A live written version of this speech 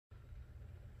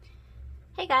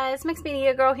Hey guys, Mixed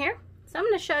Media Girl here. So I'm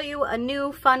going to show you a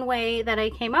new fun way that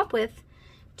I came up with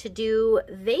to do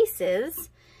vases.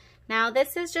 Now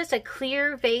this is just a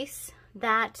clear vase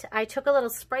that I took a little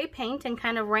spray paint and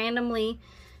kind of randomly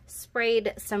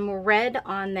sprayed some red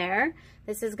on there.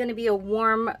 This is going to be a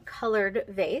warm colored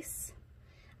vase.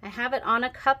 I have it on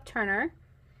a cup turner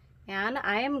and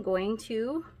I am going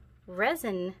to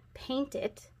resin paint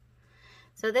it.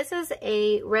 So this is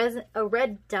a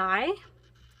red dye.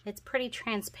 It's pretty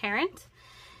transparent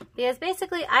because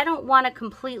basically I don't want to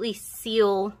completely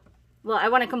seal, well, I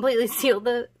want to completely seal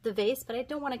the vase, but I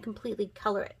don't want to completely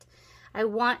color it. I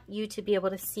want you to be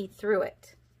able to see through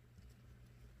it.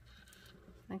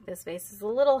 I think this vase is a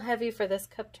little heavy for this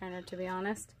cup turner, to be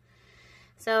honest.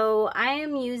 So I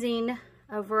am using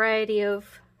a variety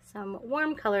of some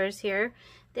warm colors here.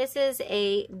 This is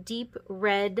a deep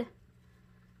red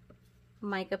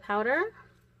mica powder.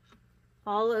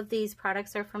 All of these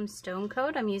products are from Stone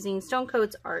Coat. I'm using Stone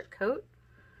Coat's Art Coat.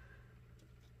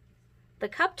 The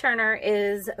cup turner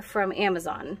is from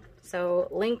Amazon, so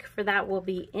link for that will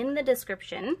be in the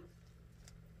description.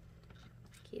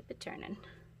 Keep it turning.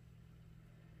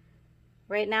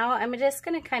 Right now I'm just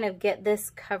going to kind of get this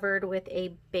covered with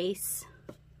a base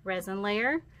resin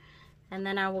layer, and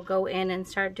then I will go in and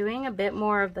start doing a bit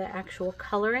more of the actual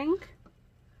coloring.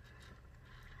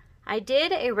 I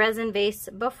did a resin vase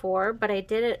before, but I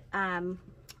did it on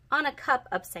a cup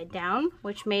upside down,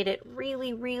 which made it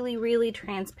really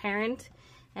transparent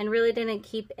and really didn't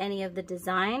keep any of the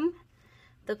design.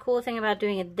 The cool thing about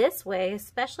doing it this way,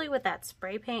 especially with that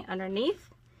spray paint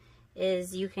underneath,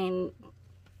 is you can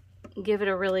give it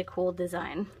a really cool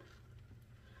design.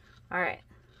 All right,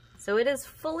 so it is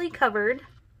fully covered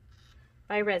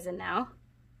by resin now.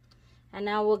 And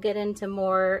now we'll get into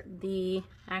more the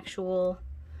actual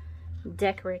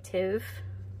decorative.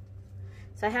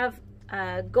 So I have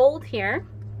gold here.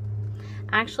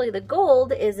 Actually, the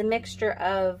gold is a mixture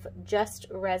of just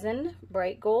resin,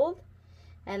 bright gold,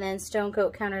 and then Stone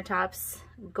Coat Countertops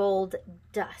gold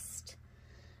dust.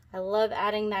 I love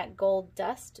adding that gold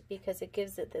dust because it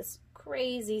gives it this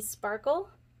crazy sparkle.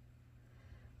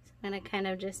 So I'm going to kind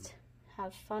of just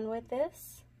have fun with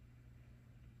this.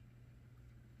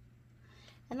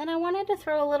 And then I wanted to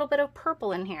throw a little bit of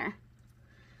purple in here.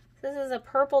 This is a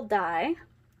purple dye.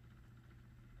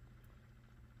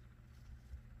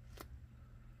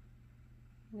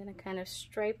 I'm going to kind of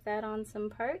stripe that on some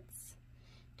parts.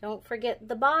 Don't forget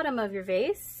the bottom of your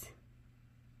vase.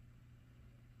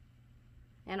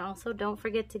 And also don't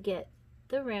forget to get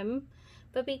the rim,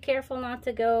 but be careful not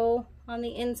to go on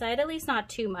the inside, at least not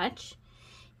too much.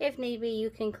 If need be, you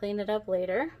can clean it up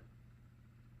later.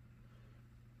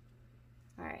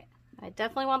 All right, I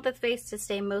definitely want this vase to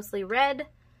stay mostly red.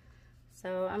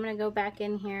 So I'm going to go back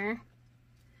in here.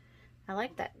 I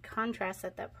like that contrast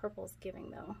that purple is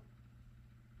giving though.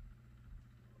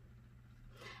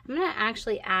 I'm going to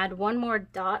actually add one more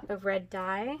dot of red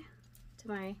dye to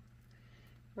my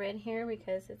red here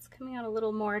because it's coming out a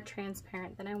little more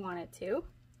transparent than I want it to.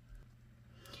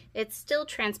 It's still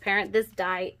transparent. This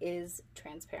dye is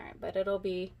transparent, but it'll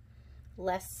be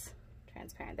less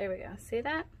transparent. There we go. See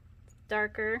that? It's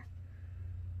darker.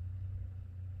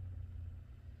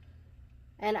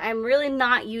 And I'm really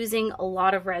not using a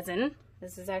lot of resin.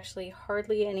 This is actually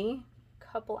hardly any,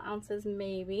 couple ounces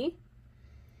maybe.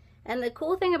 And the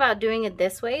cool thing about doing it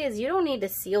this way is you don't need to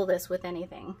seal this with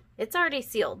anything. It's already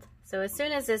sealed. So as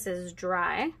soon as this is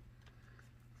dry,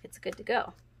 it's good to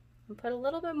go. And put a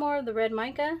little bit more of the red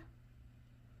mica.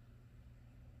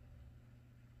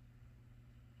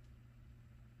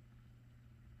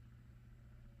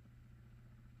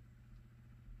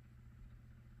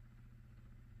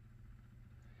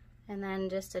 And then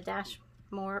just a dash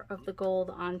more of the gold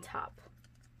on top.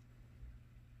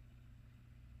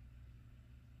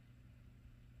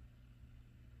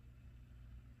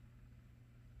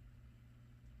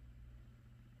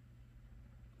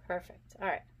 Perfect. All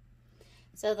right.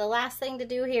 So the last thing to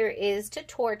do here is to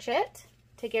torch it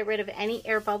to get rid of any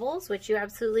air bubbles, which you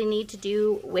absolutely need to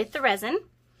do with the resin.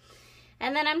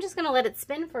 And then I'm just going to let it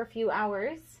spin for a few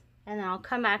hours, and then I'll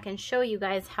come back and show you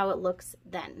guys how it looks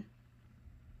then.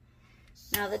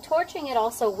 Now the torching, it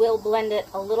also will blend it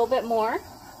a little bit more.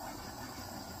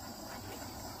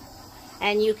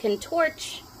 And you can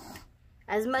torch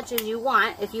as much as you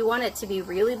want. If you want it to be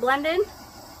really blended,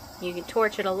 you can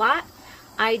torch it a lot.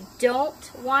 I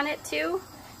don't want it to,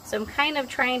 so I'm kind of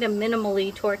trying to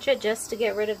minimally torch it just to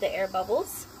get rid of the air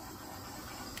bubbles.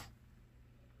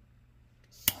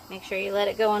 Make sure you let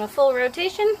it go on a full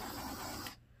rotation.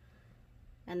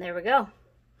 And there we go.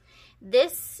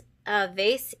 This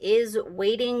vase is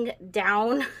weighting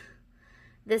down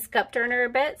this cup turner a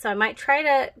bit, so I might try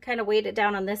to kind of weight it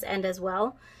down on this end as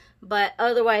well, but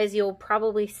otherwise you'll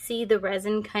probably see the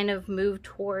resin kind of move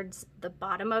towards the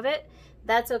bottom of it.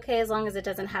 That's okay as long as it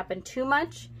doesn't happen too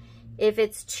much. If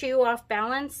it's too off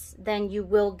balance, then you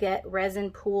will get resin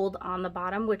pooled on the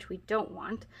bottom, which we don't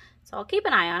want. So I'll keep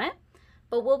an eye on it,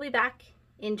 but we'll be back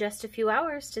in just a few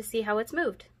hours to see how it's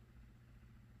moved.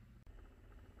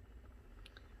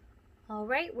 All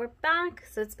right, we're back.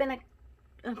 So it's been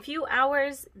a few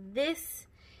hours. This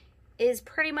is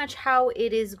pretty much how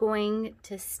it is going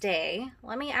to stay.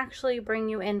 Let me actually bring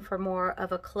you in for more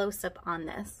of a close-up on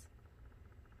this.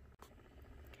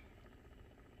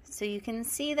 So you can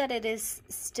see that it is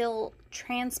still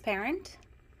transparent,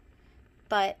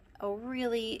 but a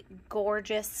really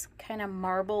gorgeous kind of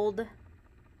marbled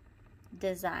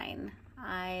design.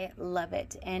 I love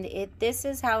it. And this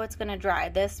is how it's going to dry.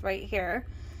 This right here,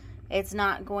 it's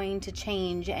not going to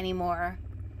change anymore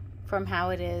from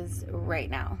how it is right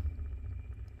now.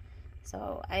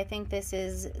 So I think this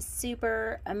is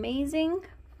super amazing.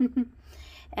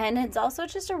 And it's also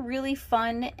just a really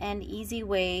fun and easy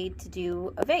way to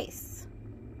do a vase.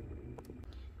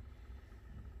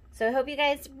 So I hope you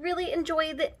guys really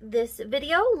enjoyed this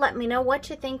video. Let me know what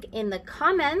you think in the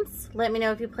comments. Let me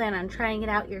know if you plan on trying it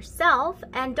out yourself.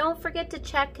 And don't forget to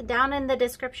check down in the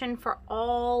description for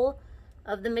all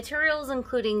of the materials,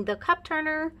 including the cup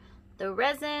turner, the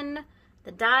resin,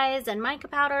 the dyes and mica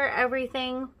powder,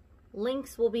 everything.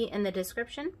 Links will be in the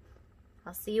description.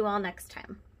 I'll see you all next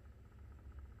time.